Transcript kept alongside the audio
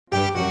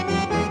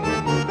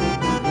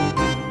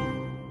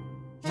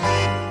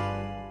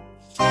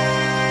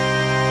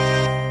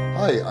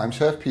Hi, I'm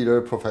Chef Peter,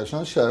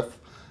 professional chef,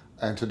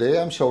 and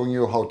today I'm showing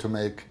you how to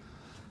make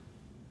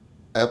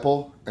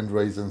apple and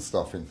raisin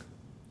stuffing.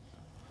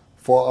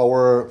 For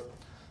our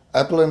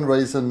apple and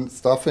raisin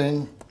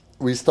stuffing,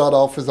 we start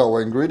off with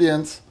our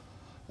ingredients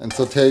and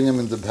sauteing them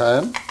in the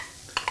pan.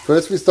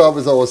 First we start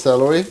with our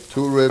celery,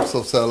 2 ribs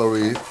of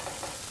celery,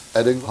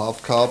 adding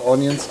half cup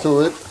onions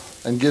to it,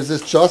 and gives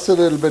it just a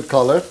little bit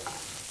color,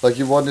 like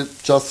you want it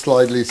just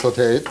slightly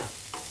sauteed.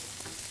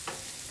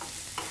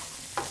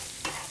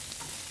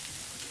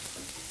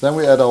 Then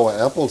we add our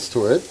apples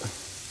to it,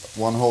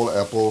 1 whole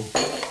apple,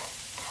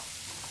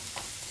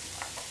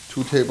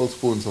 2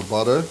 tablespoons of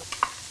butter,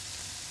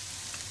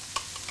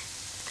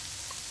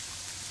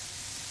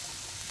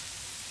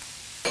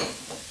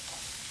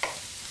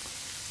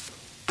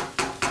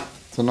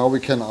 so now we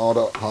can add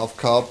a half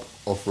cup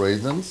of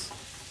raisins.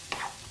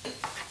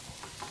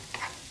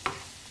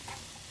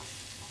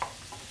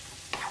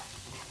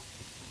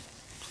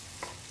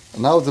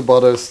 And now the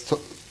butter is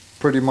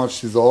pretty much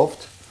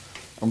dissolved,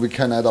 and we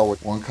can add our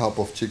 1 cup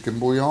of chicken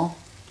bouillon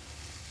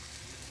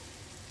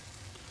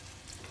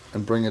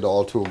and bring it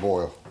all to a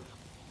boil.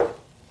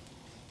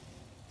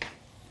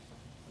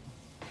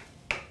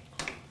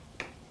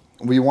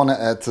 We want to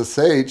add the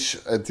sage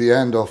at the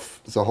end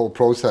of the whole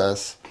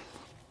process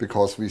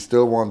because we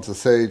still want the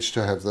sage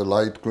to have the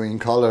light green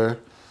color,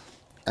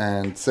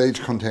 and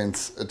sage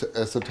contains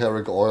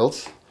esoteric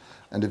oils,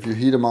 and if you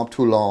heat them up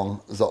too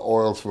long, the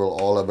oils will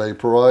all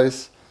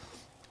vaporize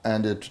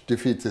and it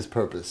defeats its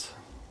purpose.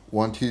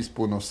 1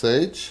 teaspoon of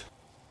sage,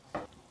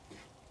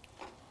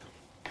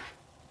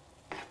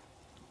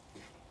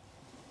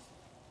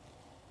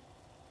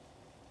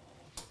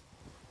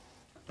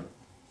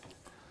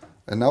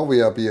 and now we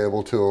will be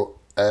able to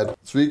add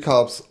 3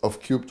 cups of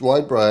cubed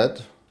white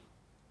bread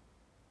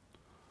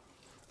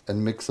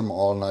and mix them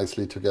all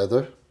nicely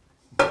together.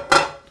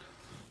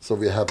 So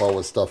we have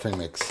our stuffing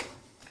mix.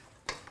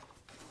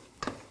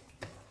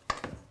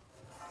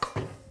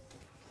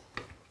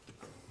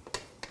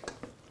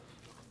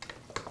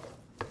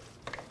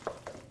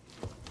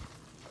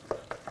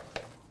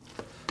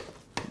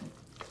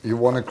 You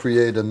want to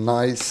create a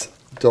nice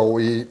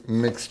doughy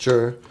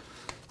mixture,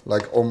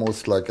 like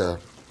almost like a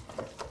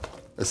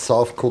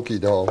soft cookie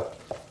dough.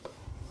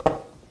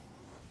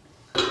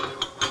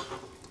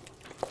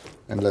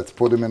 And let's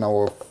put them in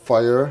our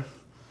fire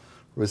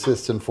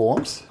resistant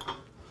forms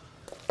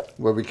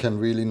where we can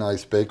really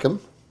nice bake them,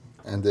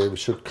 and they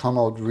should come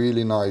out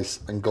really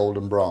nice and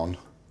golden brown.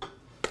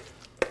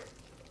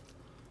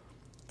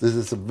 This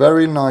is a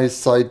very nice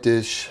side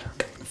dish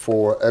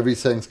for every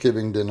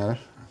Thanksgiving dinner,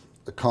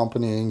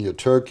 accompanying your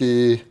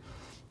turkey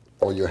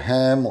or your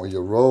ham or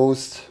your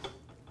roast.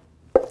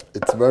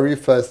 It's very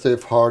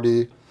festive,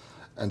 hearty,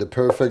 and a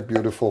perfect,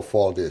 beautiful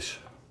fall dish.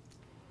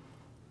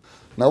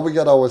 Now we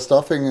got our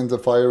stuffing in the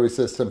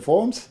fire-resistant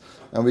forms,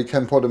 and we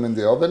can put them in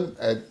the oven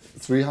at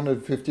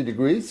 350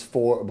 degrees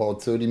for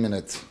about 30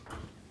 minutes.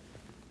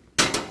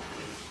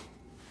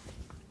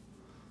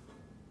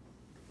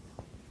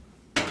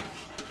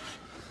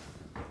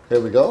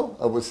 Here we go.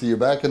 I will see you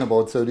back in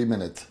about 30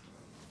 minutes.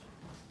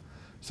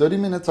 30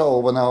 minutes are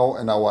over now,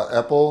 and our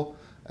apple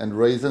and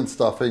raisin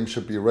stuffing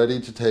should be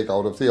ready to take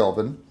out of the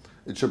oven.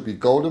 It should be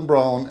golden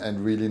brown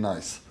and really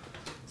nice.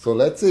 So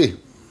let's see.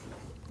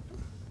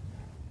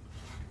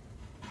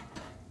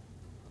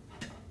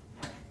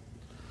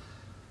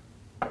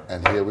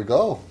 And here we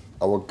go,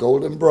 our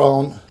golden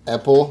brown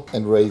apple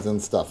and raisin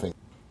stuffing.